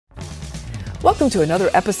Welcome to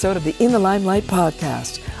another episode of the In the Limelight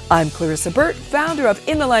podcast. I'm Clarissa Burt, founder of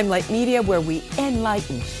In the Limelight Media, where we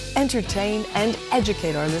enlighten, entertain, and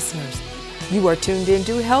educate our listeners. You are tuned in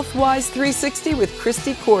to Health WISE-360 with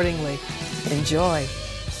Christy Cordingley. Enjoy.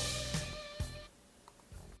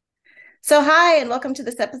 So hi, and welcome to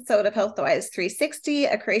this episode of Health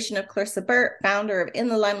WISE-360, a creation of Clarissa Burt, founder of In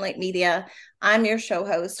the Limelight Media. I'm your show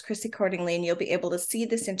host, Christy Cordingley, and you'll be able to see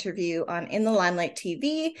this interview on In the Limelight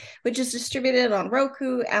TV, which is distributed on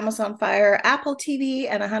Roku, Amazon Fire, Apple TV,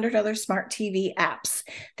 and 100 other smart TV apps.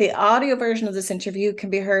 The audio version of this interview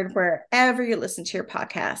can be heard wherever you listen to your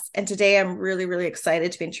podcasts. And today I'm really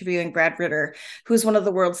excited to be interviewing Brad Ritter, who is one of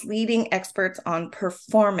the world's leading experts on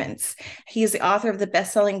performance. He is the author of the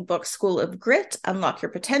best-selling book, School of Grit, Unlock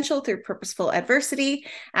Your Potential Through Purposeful Adversity.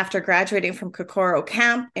 After graduating from Kokoro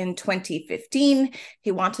Camp in 2015,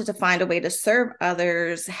 he wanted to find a way to serve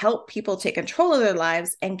others, help people take control of their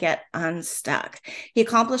lives, and get unstuck. He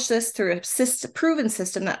accomplished this through a proven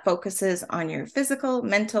system that focuses on your physical,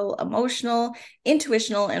 mental, emotional,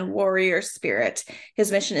 intuitional, and warrior spirit.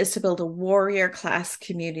 His mission is to build a warrior class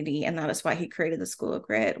community, and that is why he created the School of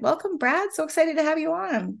Grit. Welcome, Brad. So excited to have you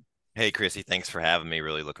on. Hey, Chrissy, thanks for having me.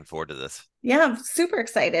 Really looking forward to this. Yeah, I'm super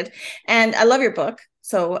excited. And I love your book.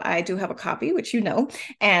 So I do have a copy, which you know,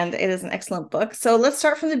 and it is an excellent book. So let's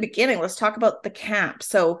start from the beginning. Let's talk about the camp.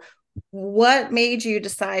 So what made you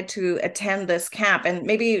decide to attend this camp, and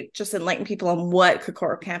maybe just enlighten people on what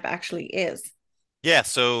Kokoro Camp actually is? Yeah,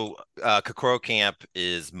 so Kokoro Camp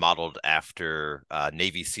is modeled after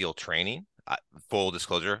Navy SEAL training. Full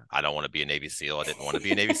disclosure, I don't want to be a Navy SEAL. I didn't want to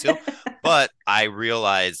be a Navy SEAL, but I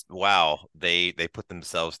realized, wow, they put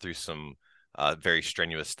themselves through some very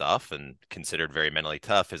strenuous stuff and considered very mentally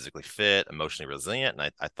tough, physically fit, emotionally resilient.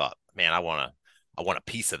 And I thought, man, I want a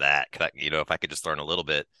piece of that. Could I, if I could just learn a little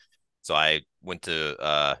bit. So I went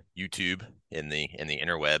to YouTube in the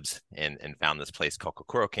interwebs and found this place called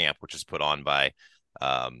Kokoro Camp, which is put on by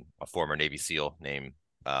a former Navy SEAL named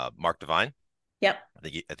Mark Devine. Yep. I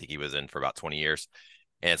think he was in for about 20 years.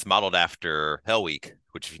 And it's modeled after Hell Week,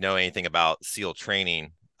 which, if you know anything about SEAL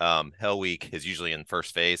training, Hell Week is usually in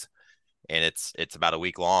first phase, and it's about a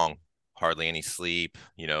week long, hardly any sleep.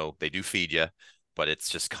 They do feed you, but it's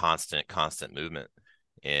just constant movement.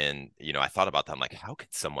 And, I thought about that. I'm like, how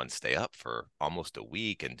could someone stay up for almost a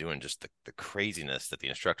week and doing just the craziness that the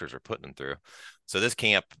instructors are putting them through? So this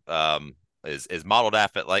camp is modeled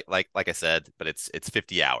after, like I said, but it's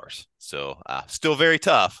 50 hours. So still very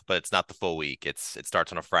tough, but it's not the full week. It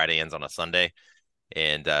starts on a Friday, ends on a Sunday,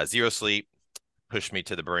 and zero sleep pushed me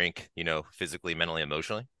to the brink, physically, mentally,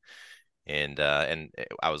 emotionally. And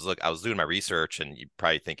I was doing my research, and you're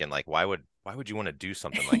probably thinking, like, why would you want to do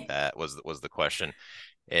something like that was the question.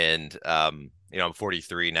 And I'm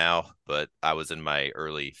 43 now, but I was in my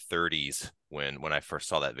early 30s when I first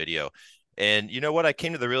saw that video. And you know what? I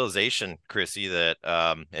came to the realization, Chrissy, that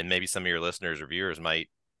and maybe some of your listeners or viewers might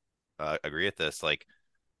agree with this, like,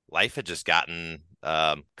 life had just gotten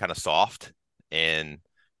kind of soft, and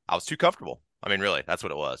I was too comfortable. I mean, really, that's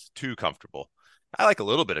what it was. Too comfortable. I like a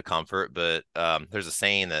little bit of comfort, but there's a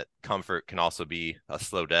saying that comfort can also be a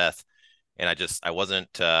slow death. And I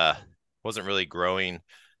wasn't really growing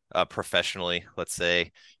professionally, let's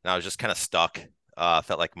say. And I was just kind of stuck.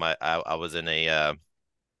 Felt like I was in a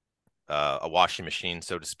washing machine,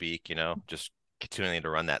 so to speak, just continuing to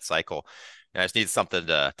run that cycle. And I just needed something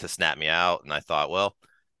to snap me out. And I thought, well,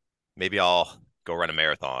 maybe I'll go run a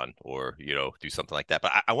marathon or, do something like that.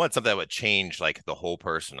 But I wanted something that would change, like, the whole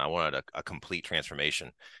person. I wanted a complete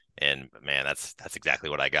transformation. And man, that's exactly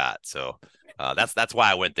what I got. So that's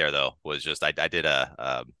why I went there, though, was just I did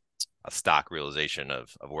a stock realization of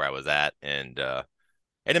where I was at, and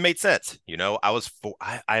it made sense.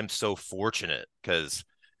 I am so fortunate because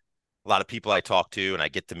a lot of people I talk to and I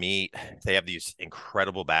get to meet, they have these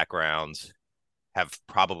incredible backgrounds, have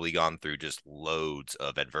probably gone through just loads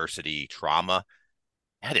of adversity, trauma.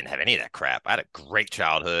 I didn't have any of that crap. I had a great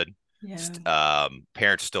childhood. Yeah.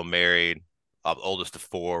 Parents still married. Oldest of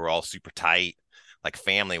four. We're all super tight. Like,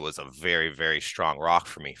 family was a very, very strong rock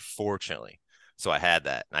for me, fortunately. So I had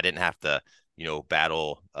that. And I didn't have to,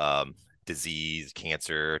 battle disease,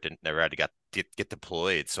 cancer. Never had to get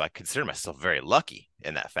deployed. So I consider myself very lucky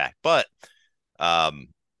in that fact. But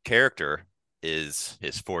character is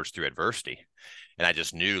forged through adversity. And I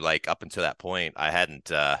just knew, like, up until that point, I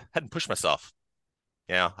hadn't pushed myself.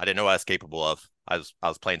 I didn't know what I was capable of. I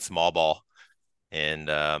was playing small ball,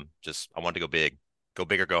 and I wanted to go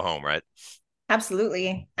big or go home, right?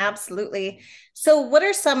 Absolutely. So what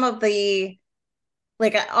are some of the,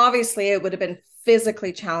 like, obviously it would have been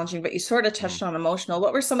physically challenging, but you sort of Mhm. touched on emotional.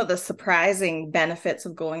 What were some of the surprising benefits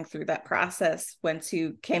of going through that process once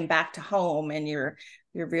you came back to home and your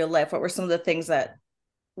real life? What were some of the things that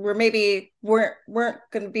were maybe weren't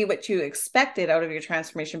going to be what you expected out of your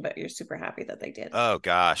transformation, but you're super happy that they did? Oh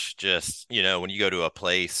gosh, just, when you go to a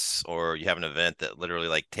place or you have an event that literally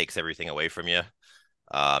like takes everything away from you,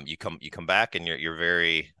 you come back and you're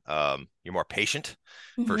very you're more patient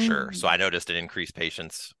for sure. So Mm-hmm. I noticed an increased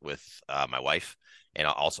patience with my wife and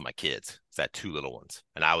also my kids. 'Cause I had two little ones,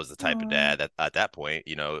 and I was the type of Oh. dad that at that point,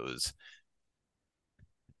 it was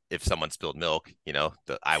if someone spilled milk,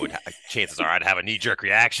 I would chances are I'd have a knee jerk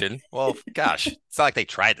reaction. Well, gosh, it's not like they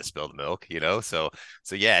tried to spill the milk. So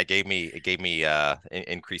yeah, it gave me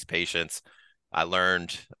increased patience. I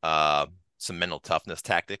learned some mental toughness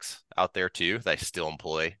tactics out there too that I still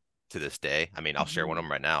employ to this day. I mean, I'll share one Mm-hmm. of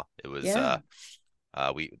them right now. It was Yeah.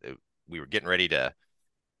 uh, we we were getting ready to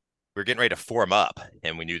form up,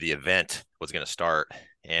 and we knew the event was going to start,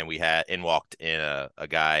 and we had in walked in a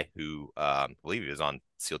guy who I believe he was on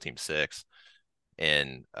SEAL Team 6,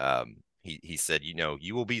 and he said,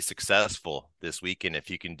 you will be successful this weekend if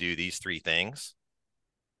you can do these three things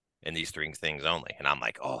and these three things only. And I'm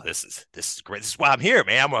like, oh, this is great. This is why I'm here,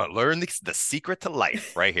 man. I'm gonna learn the secret to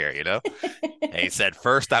life right here. And he said,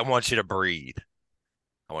 first, I want you to breathe.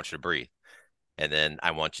 I want you to breathe, and then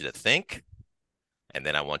I want you to think, and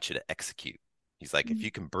then I want you to execute. He's like, if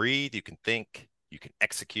you can breathe, you can think, you can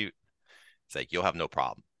execute. It's like, you'll have no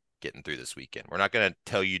problem getting through this weekend. We're not going to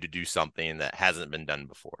tell you to do something that hasn't been done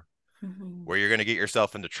before. Mm-hmm. Where you're going to get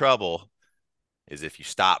yourself into trouble is if you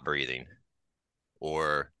stop breathing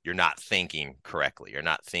or you're not thinking correctly. You're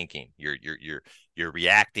not thinking. You're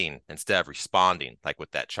reacting instead of responding, like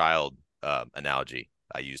with that child analogy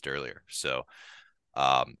I used earlier. So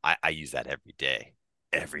I use that every day.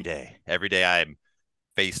 Every day I'm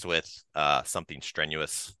faced with something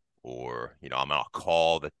strenuous, or I'm on a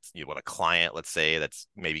call that's with a client, let's say, that's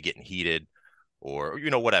maybe getting heated, or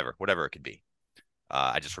whatever it could be.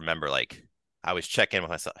 I just remember, like, I always check in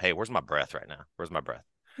with myself. Hey, where's my breath right now? Where's my breath?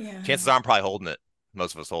 Yeah. Chances are I'm probably holding it.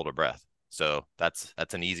 Most of us hold our breath, so that's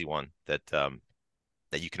an easy one that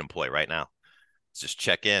you can employ right now. Just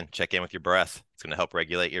check in with your breath. It's going to help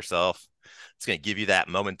regulate yourself. It's going to give you that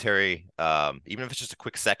momentary, even if it's just a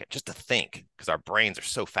quick second, just to think, because our brains are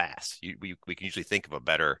so fast. We can usually think of a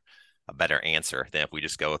better answer than if we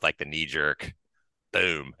just go with like the knee jerk,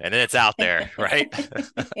 boom, and then it's out there, right?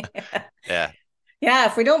 Yeah. Yeah. Yeah,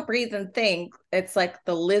 if we don't breathe and think, it's like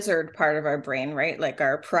the lizard part of our brain, right? Like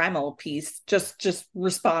our primal piece just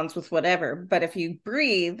responds with whatever. But if you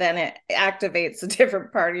breathe, then it activates a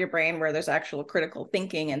different part of your brain where there's actual critical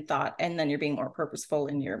thinking and thought, and then you're being more purposeful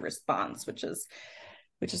in your response, which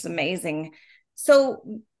is amazing.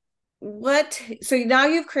 So so now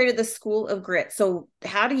you've created the school of grit. So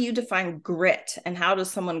how do you define grit and how does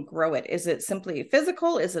someone grow it? Is it simply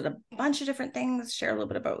physical? Is it a bunch of different things? Share a little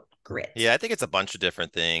bit about grit. Yeah, I think it's a bunch of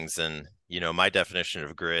different things, and my definition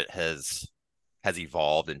of grit has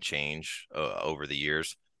evolved and changed over the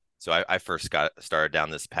years. So I first got started down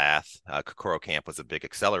this path. Kokoro Camp was a big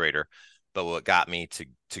accelerator, but what got me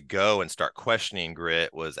to go and start questioning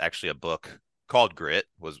grit was actually a book called Grit,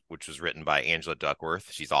 which was written by Angela Duckworth.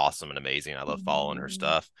 She's awesome and amazing. I love following her Mm.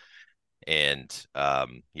 stuff. And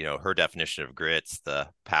her definition of grit's the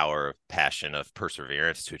power of passion of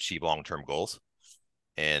perseverance to achieve long-term goals.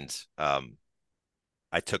 And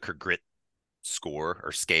I took her grit score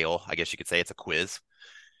or scale, I guess you could say. It's a quiz.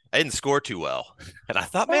 I didn't score too well, and I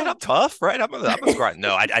thought, man, I'm Oh. tough, right? I'm a score high.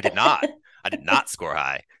 No, I did not. I did not score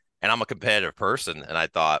high, and I'm a competitive person. And I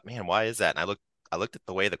thought, man, why is that? And I looked at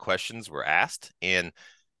the way the questions were asked, and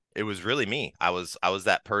it was really me. I was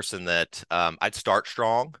that person that I'd start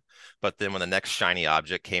strong, but then when the next shiny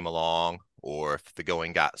object came along, or if the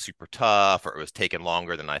going got super tough, or it was taking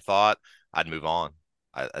longer than I thought, I'd move on.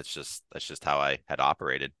 That's just how I had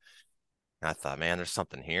operated. And I thought, man, there's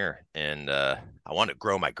something here, and I want to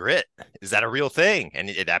grow my grit. Is that a real thing? And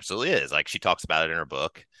it absolutely is. Like, she talks about it in her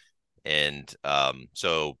book. And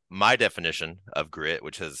so my definition of grit,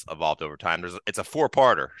 which has evolved over time, it's a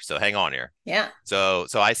four-parter. So hang on here. Yeah. So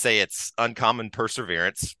I say it's uncommon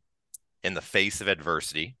perseverance in the face of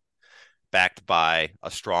adversity, backed by a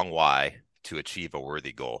strong why to achieve a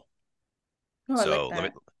worthy goal. Oh, I like So that. let me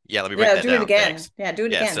break Yeah, that do it down. again. Thanks. Yeah, do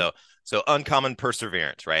it Yeah, again. so uncommon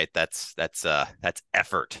perseverance, right? That's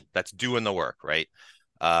effort. That's doing the work, right?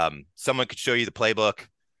 Someone could show you the playbook,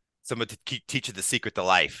 someone to teach you the secret to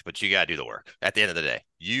life, but you got to do the work. At the end of the day,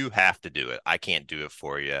 you have to do it. I can't do it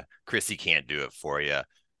for you. Chrissy can't do it for you.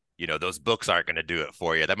 Those books aren't going to do it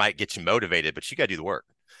for you. That might get you motivated, but you got to do the work.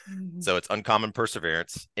 Mm-hmm. So it's uncommon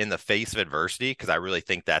perseverance in the face of adversity, because I really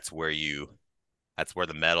think that's where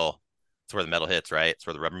the metal, hits, right? It's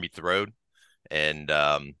where the rubber meets the road. And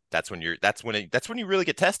that's when you really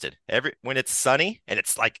get tested. When it's sunny and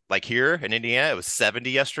it's like here in Indiana, it was 70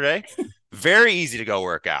 yesterday. Very easy to go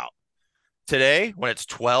work out. Today, when it's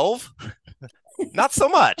 12, not so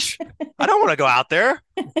much. I don't want to go out there.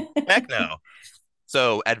 Heck no.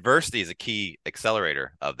 So adversity is a key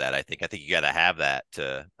accelerator of that. I think you got to have that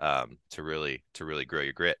to really grow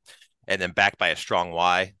your grit, and then backed by a strong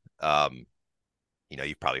why.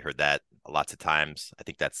 You've probably heard that lots of times. I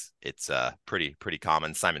think it's pretty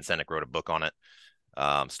common. Simon Sinek wrote a book on it.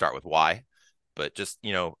 Start with why, but just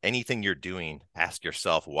anything you're doing, ask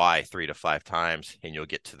yourself why 3 to 5 times, and you'll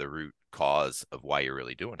get to the root cause of why you're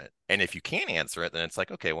really doing it. And if you can't answer it, then it's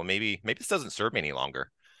like, okay, well maybe this doesn't serve me any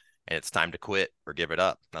longer, and it's time to quit or give it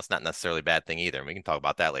up. That's not necessarily a bad thing either. And we can talk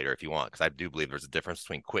about that later if you want, because I do believe there's a difference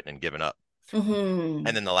between quitting and giving up. Mm-hmm.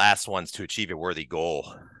 And then the last one's to achieve a worthy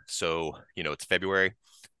goal. So, it's February.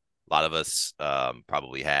 A lot of us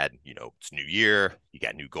probably had, it's new year, you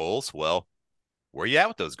got new goals. Well, where are you at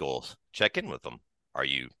with those goals? Check in with them. Are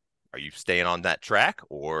you staying on that track,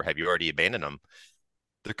 or have you already abandoned them?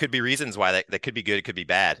 There could be reasons why that could be good, it could be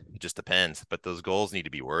bad. It just depends. But those goals need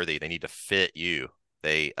to be worthy. They need to fit you.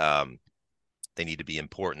 They need to be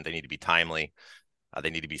important. They need to be timely.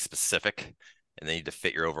 They need to be specific, and they need to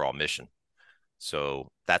fit your overall mission.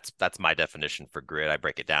 So that's my definition for grit. I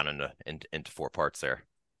break it down into 4 parts there.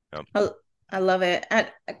 I love it.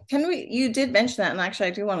 You did mention that, and actually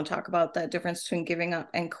I do want to talk about the difference between giving up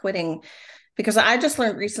and quitting, because I just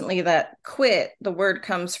learned recently that quit, the word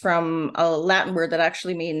comes from a Latin word that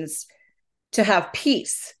actually means to have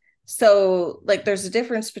peace. So like there's a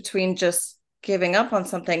difference between just giving up on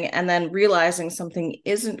something and then realizing something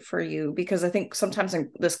isn't for you, because I think sometimes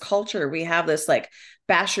in this culture we have this like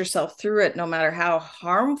bash yourself through it no matter how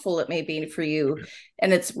harmful it may be for you,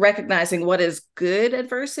 and it's recognizing what is good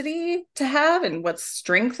adversity to have and what's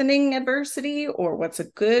strengthening adversity, or what's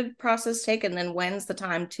a good process take, and then when's the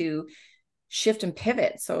time to shift and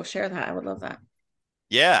pivot. So share that. I would love that.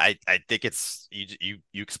 Yeah, I think it's you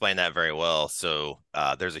explained that very well. So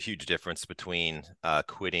there's a huge difference between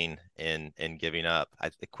quitting and giving up.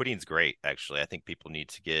 Quitting's great, actually. I think people need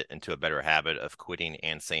to get into a better habit of quitting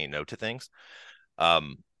and saying no to things.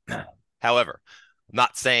 However, I'm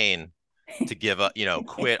not saying to give up,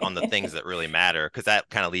 quit on the things that really matter, because that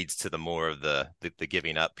kind of leads to the more of the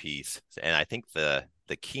giving up piece. And I think the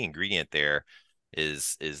key ingredient there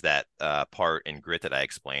is that part in grit that I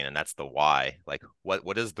explained, and that's the why. Like,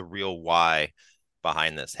 what is the real why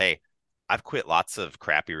behind this? Hey, I've quit lots of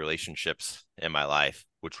crappy relationships in my life,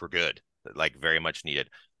 which were good, like very much needed.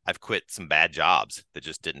 I've quit some bad jobs that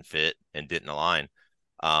just didn't fit and didn't align.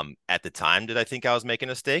 At the time, did I think I was making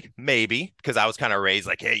a mistake? Maybe, because I was kind of raised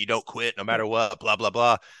like, hey, you don't quit no matter what, blah, blah,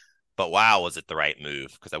 blah. But wow, was it the right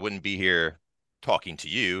move? Because I wouldn't be here talking to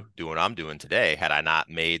you, doing what I'm doing today, had I not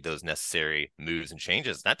made those necessary moves and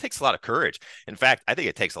changes. And that takes a lot of courage. In fact, I think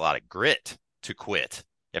it takes a lot of grit to quit,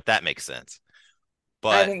 if that makes sense. I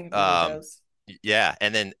But think it really does. yeah,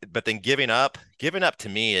 but then giving up to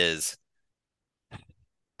me is,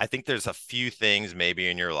 I think there's a few things maybe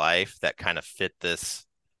in your life that kind of fit this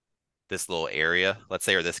little area, let's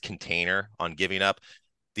say, or this container on giving up.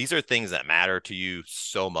 These are things that matter to you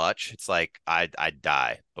so much. It's like I'd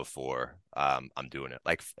die before I'm doing it.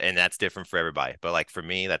 Like, and that's different for everybody. But like for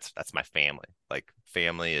me, that's my family. Like,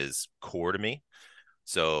 family is core to me.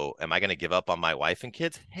 So am I going to give up on my wife and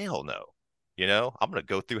kids? Hell no. I'm going to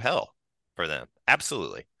go through hell for them.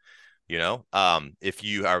 Absolutely. If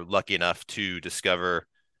you are lucky enough to discover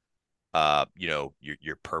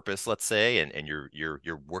your purpose, let's say, and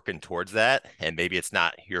you're working towards that, and maybe it's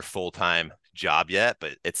not your full-time job yet,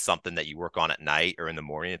 but it's something that you work on at night or in the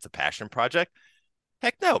morning, it's a passion project.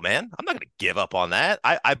 Heck no, man, I'm not going to give up on that.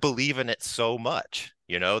 I believe in it so much,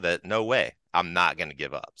 that no way, I'm not going to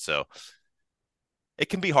give up. So it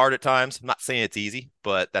can be hard at times. I'm not saying it's easy,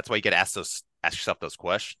 but that's why you got to ask yourself those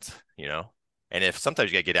questions, and if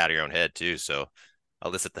sometimes you got to get out of your own head too. So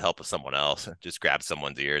elicit the help of someone else. Just grab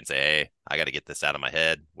someone's ear and say, hey, I got to get this out of my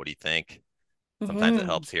head. What do you think? Sometimes it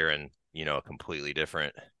helps hearing, a completely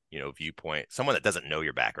different, viewpoint. Someone that doesn't know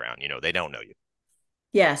your background, they don't know you.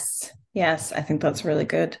 Yes. I think that's really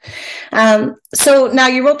good. So now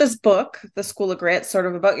you wrote this book, The School of Grit, sort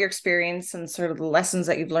of about your experience and sort of the lessons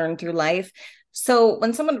that you've learned through life. So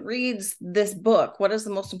when someone reads this book, what is the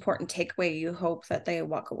most important takeaway you hope that they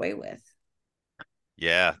walk away with?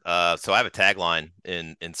 Yeah. So I have a tagline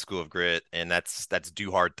in School of Grit, and that's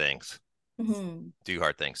do hard things. Mm-hmm. Do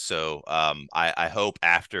hard things. So I hope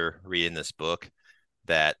after reading this book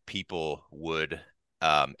that people would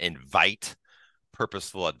invite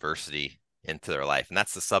purposeful adversity into their life. And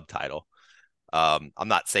that's the subtitle. I'm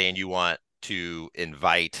not saying you want to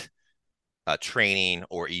invite training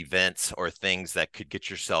or events or things that could get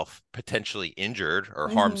yourself potentially injured or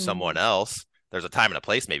harm someone else. There's a time and a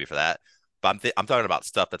place maybe for that. But I'm talking about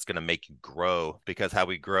stuff that's going to make you grow, because how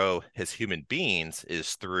we grow as human beings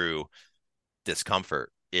is through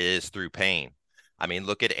discomfort, it is through pain. I mean,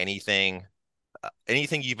 look at anything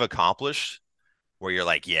you've accomplished where you're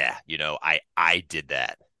like, yeah, I did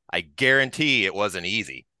that. I guarantee it wasn't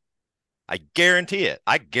easy. I guarantee it.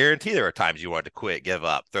 I guarantee there are times you wanted to quit, give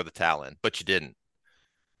up, throw the towel in, but you didn't.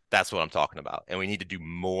 That's what I'm talking about. And we need to do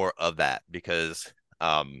more of that because,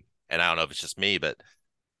 and I don't know if it's just me, but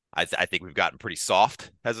I think we've gotten pretty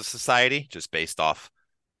soft as a society just based off,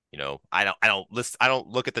 I don't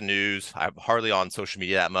look at the news. I'm hardly on social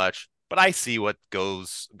media that much, but I see what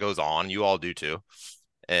goes on. You all do too.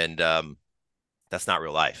 And that's not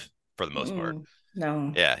real life for the most part.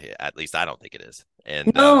 No. Yeah, at least I don't think it is.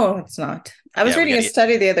 And no, it's not. I was reading a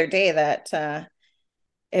study the other day that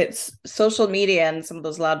it's social media and some of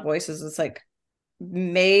those loud voices. It's like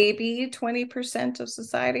maybe 20% of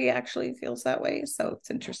society actually feels that way. So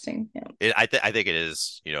it's interesting. Yeah. I think it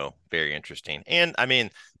is, very interesting. And I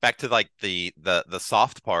mean, back to like the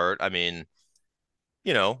soft part. I mean,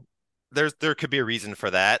 there could be a reason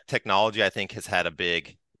for that. Technology, I think, has had a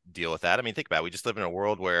big deal with that. I mean, think about it. We just live in a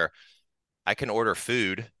world where I can order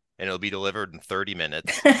food and it'll be delivered in 30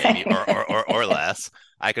 minutes, maybe or less.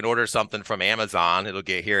 I can order something from Amazon. It'll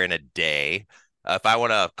get here in a day. If I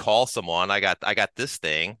want to call someone, I got this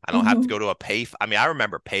thing. I don't have to go to a I mean, I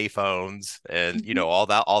remember pay phones and all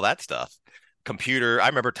that stuff. Computer. I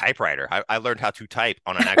remember typewriter. I learned how to type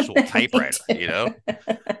on an actual typewriter,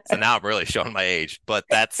 So now I'm really showing my age, but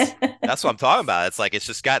that's what I'm talking about. It's like, it's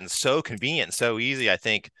just gotten so convenient and so easy. I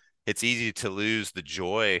think it's easy to lose the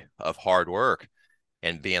joy of hard work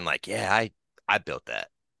and being like, yeah, I built that,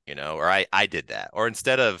 or I did that. Or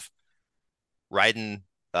instead of riding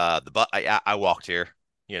the bus, I walked here,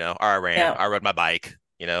 or I ran, Yeah. I rode my bike,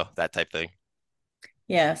 that type thing.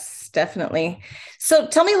 Yes, definitely. So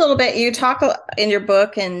tell me a little bit, you talk in your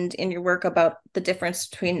book and in your work about the difference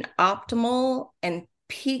between optimal and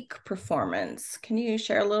peak performance. Can you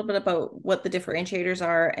share a little bit about what the differentiators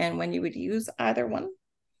are and when you would use either one?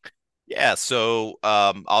 Yeah, so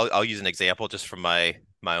I'll use an example just from my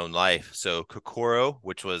own life. So Kokoro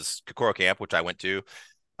Camp, which I went to,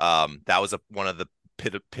 that was one of the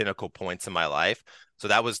pinnacle points in my life. So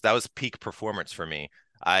that was peak performance for me.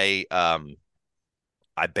 I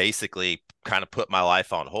basically kind of put my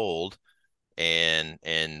life on hold and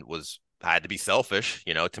I had to be selfish,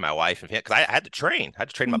 to my wife and because I had to train. I had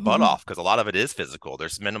to train my butt off because a lot of it is physical.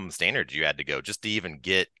 There's minimum standards you had to go just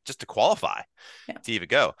to qualify, to even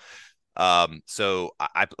go. So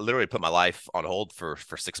I literally put my life on hold for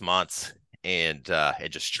 6 months and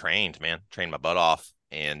just trained my butt off.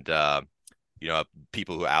 And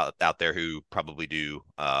people who out there who probably do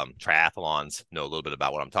triathlons know a little bit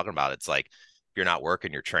about what I'm talking about. It's like, if you're not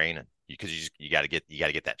working, you're training because you got to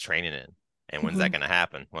get that training in. And when's that going to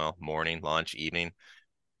happen? Well, morning, lunch, evening.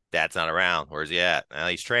 Dad's not around. Where's he at? Well,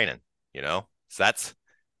 he's training. So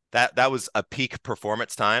that was a peak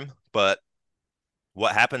performance time. But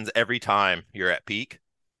what happens every time you're at peak?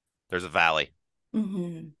 There's a valley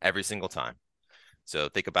every single time. So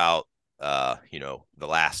think about the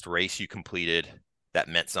last race you completed that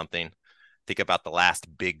meant something. Think about the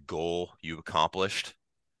last big goal you accomplished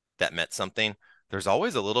that meant something. There's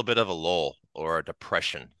always a little bit of a lull or a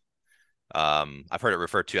depression. I've heard it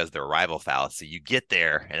referred to as the arrival fallacy. You get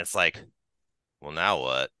there and it's like, well, now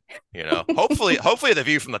what? Hopefully the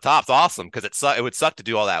view from the top's awesome, because it would suck to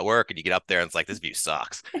do all that work and you get up there and it's like, this view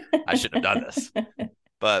sucks. I shouldn't have done this.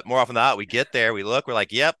 But more often than not, we get there, we look, we're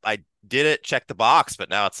like, yep, I did it, check the box. But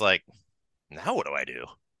now it's like, now what do I do?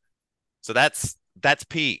 So that's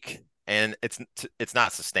peak, and it's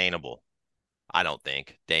not sustainable. I don't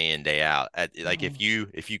think, day in, day out. Like if you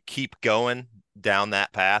keep going down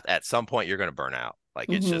that path, at some point you're going to burn out. Like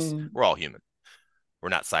it's just, we're all human. We're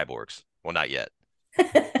not cyborgs. Well, not yet.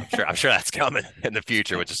 I'm sure that's coming in the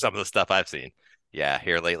future, which is some of the stuff I've seen. Yeah,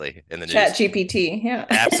 here lately in the news. ChatGPT, yeah.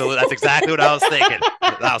 Absolutely. That's exactly what I was thinking.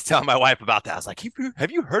 I was telling my wife about that. I was like,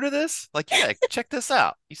 have you heard of this? Like, yeah, check this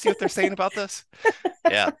out. You see what they're saying about this?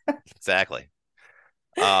 Yeah, exactly.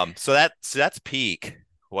 So that's peak.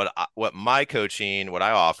 What my coaching, what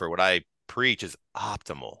I offer, what I preach is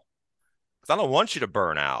optimal. Because I don't want you to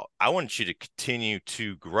burn out. I want you to continue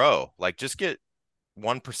to grow. Like, just get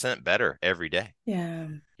 1% better every day. Yeah.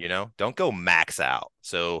 Don't go max out.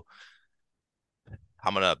 So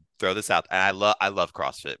I'm gonna throw this out. And I love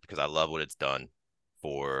CrossFit because I love what it's done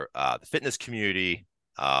for the fitness community.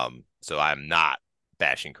 So I'm not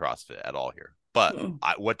bashing CrossFit at all here. But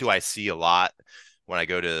what do I see a lot when I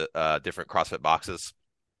go to different CrossFit boxes?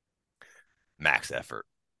 Max effort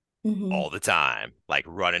all the time, like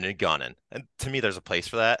running and gunning. And to me, there's a place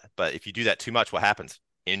for that. But if you do that too much, what happens?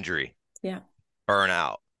 Injury, Yeah.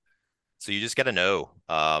 burnout. So you just got to know,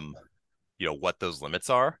 what those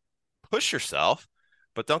limits are. Push yourself,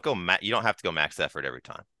 but don't go. You don't have to go max effort every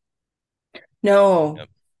time. No, Yep.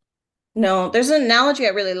 no. There's an analogy I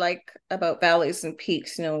really like about valleys and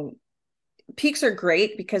peaks. Peaks are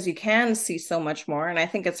great because you can see so much more. And I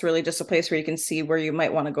think it's really just a place where you can see where you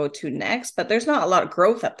might want to go to next. But there's not a lot of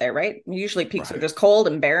growth up there, right? Usually peaks are Right. just cold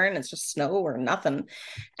and barren. It's just snow or nothing.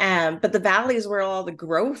 But the valley is where all the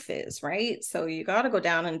growth is, right? So you got to go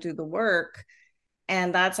down and do the work.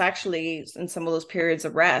 And that's actually in some of those periods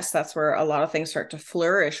of rest, that's where a lot of things start to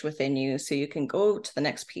flourish within you. So you can go to the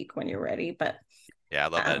next peak when you're ready. But Yeah, I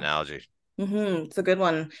love that analogy. it's a good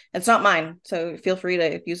one. It's not mine, so feel free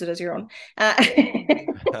to use it as your own.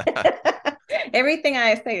 Everything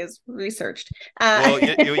I say is researched. Well,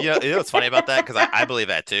 what's funny about that? Because I believe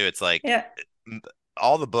that too. It's like Yeah.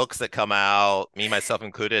 all the books that come out, me myself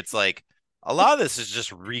included, it's like a lot of this is just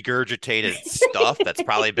regurgitated stuff that's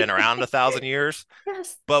probably been around 1,000 years.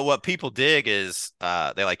 Yes. But what people dig is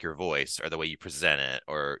they like your voice or the way you present it,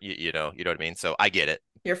 or you know what I mean. So I get it.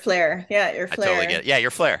 Your flair. Yeah, your I totally get flair. it. Yeah,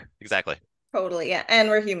 your flair. Exactly. Totally. Yeah. And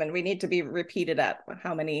we're human. We need to be repeated at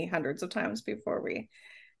how many hundreds of times before we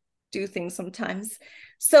do things sometimes.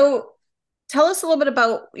 So tell us a little bit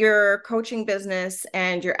about your coaching business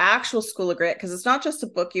and your actual School of Grit, because it's not just a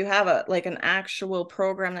book. You have an actual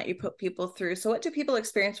program that you put people through. So what do people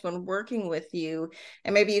experience when working with you?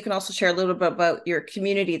 And maybe you can also share a little bit about your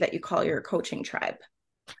community that you call your coaching tribe.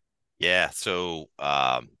 Yeah, so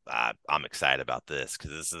I'm excied about this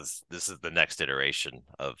because this is the next iteration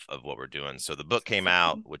of what we're doing. So the book came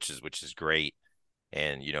out, which is great,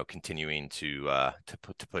 and continuing to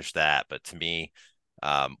push that. But to me,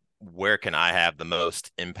 where can I have the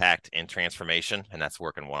most impact and transformation? And that's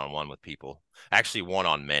working one-on-one with people. Actually, one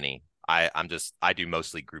on many. I do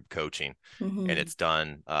mostly group coaching, and it's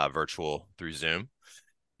done virtual through Zoom.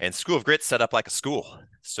 And School of Grit set up like a school.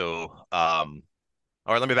 So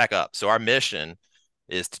or let me back up. So our mission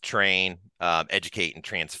is to train, educate, and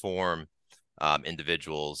transform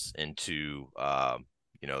individuals into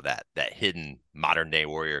that hidden modern day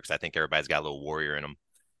warrior, because I think everybody's got a little warrior in them.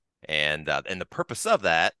 And the purpose of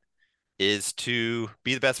that is to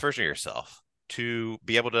be the best version of yourself, to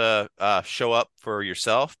be able to show up for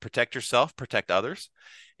yourself, protect others,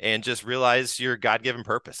 and just realize your God-given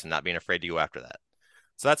purpose and not being afraid to go after that.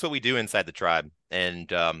 So that's what we do inside the tribe.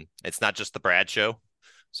 And it's not just the Brad show.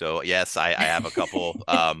 So yes, I have a couple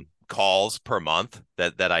calls per month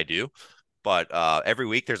that I do, but every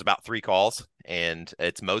week there's about 3 calls, and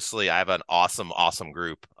it's mostly I have an awesome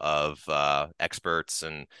group of experts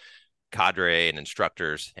and cadre and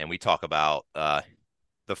instructors, and we talk about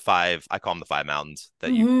the 5, I call them the 5 mountains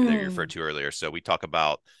that you referred to earlier. So we talk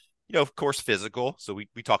about, of course, physical. So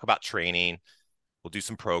we talk about training. We'll do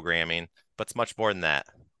some programming, but it's much more than that.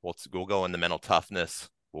 We'll go into mental toughness.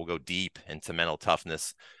 We'll go deep into mental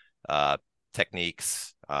toughness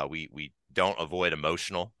techniques. We don't avoid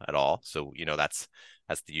emotional at all. So that's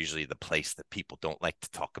usually the place that people don't like to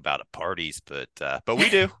talk about at parties, but we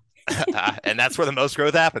do, and that's where the most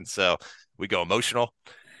growth happens. So we go emotional,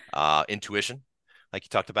 intuition, like you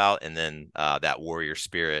talked about, and then that warrior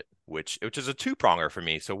spirit, which is a 2-pronger for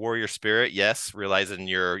me. So warrior spirit, yes, realizing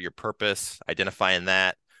your purpose, identifying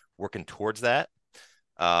that, working towards that.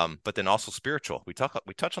 But then also spiritual. We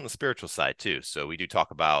touch on the spiritual side too. So we do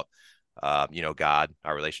talk about, God,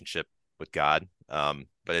 our relationship with God.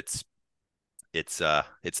 But it's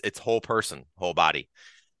whole person, whole body.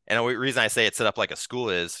 And the reason I say it's set up like a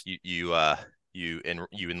school is you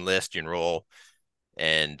enlist, you enroll,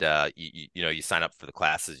 and you sign up for the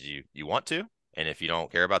classes you want to. And if you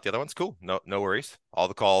don't care about the other ones, cool, no worries. All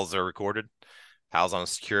the calls are recorded, housed on a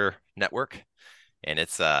secure network. And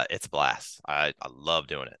it's a blast. I love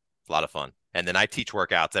doing it. It's a lot of fun. And then I teach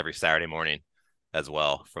workouts every Saturday morning as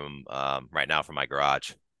well from right now from my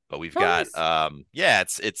garage. But we've got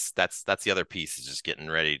that's the other piece, is just getting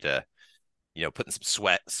ready to putting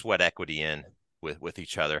some sweat equity in with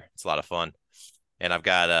each other. It's a lot of fun. And I've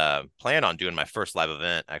got a plan on doing my first live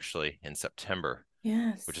event actually in September.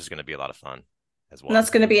 Yes. Which is going to be a lot of fun as well. And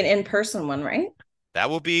that's going to be an in-person one, right? That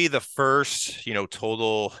will be the first,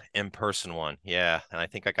 total in-person one. Yeah. And I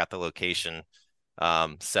think I got the location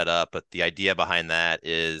set up. But the idea behind that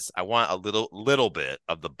is I want a little bit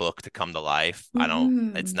of the book to come to life.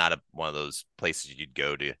 It's not one of those places you'd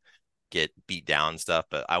go to get beat down stuff,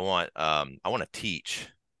 but I want to teach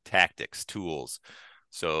tactics, tools.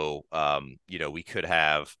 So, I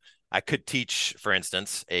could teach, for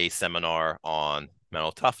instance, a seminar on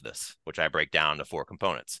mental toughness, which I break down to 4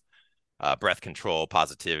 components: breath control,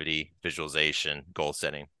 positivity, visualization, goal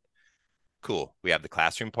setting. Cool. We have the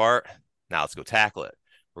classroom part. Now let's go tackle it.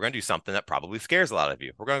 We're going to do something that probably scares a lot of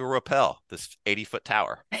you. We're going to go rappel this 80-foot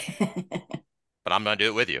tower, but I'm going to do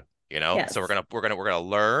it with you, Yes. So we're going to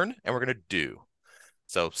learn and we're going to do.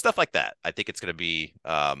 So stuff like that. I think it's going to be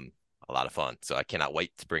a lot of fun. So I cannot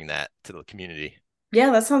wait to bring that to the community. Yeah,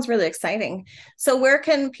 that sounds really exciting. So where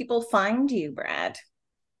can people find you, Brad?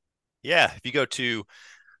 Yeah, if you go to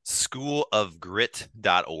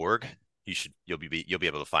schoolofgrit.org, you'll be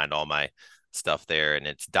able to find all my stuff there, and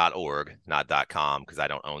it's .org, not .com, because I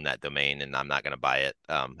don't own that domain and I'm not going to buy it,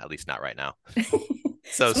 at least not right now.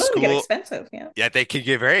 So some school get expensive, yeah, they can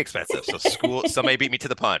get very expensive. So somebody beat me to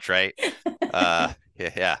the punch, right?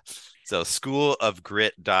 Yeah. So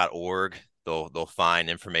schoolofgrit.org. They'll find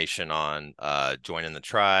information on joining the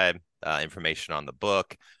tribe, information on the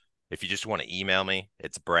book. If you just want to email me,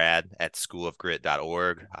 it's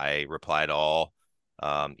brad@schoolofgrit.org. I reply to all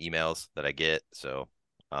emails that I get, so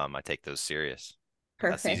I take those serious.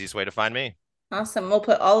 Perfect. That's the easiest way to find me. Awesome. We'll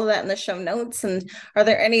put all of that in the show notes. And are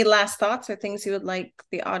there any last thoughts or things you would like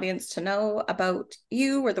the audience to know about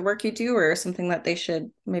you or the work you do, or something that they should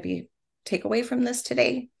maybe take away from this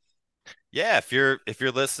today? Yeah, if you're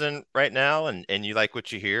listening right now and you like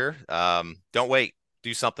what you hear, don't wait.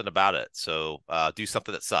 Do something about it. So do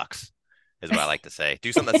something that sucks is what I like to say.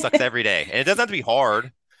 Do something that sucks every day. And it doesn't have to be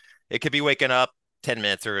hard. It could be waking up 10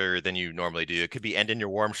 minutes earlier than you normally do. It could be ending your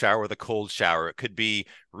warm shower with a cold shower. It could be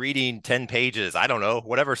reading 10 pages. I don't know.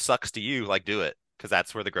 Whatever sucks to you, do it, because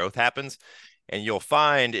that's where the growth happens. And you'll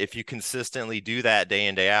find if you consistently do that day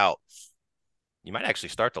in, day out, you might actually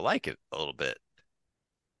start to like it a little bit.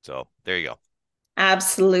 So there you go.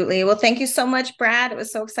 Absolutely. Well, thank you so much, Brad. It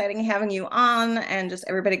was so exciting having you on, and just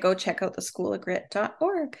everybody go check out the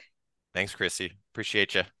schoolofgrit.org. Thanks, Chrissy.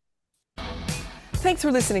 Appreciate you. Thanks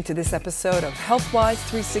for listening to this episode of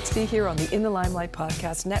WISE-360 here on the In the Limelight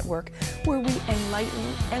Podcast Network, where we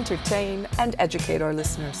enlighten, entertain, and educate our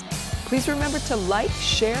listeners. Please remember to like,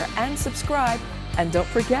 share, and subscribe, and don't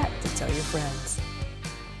forget to tell your friends.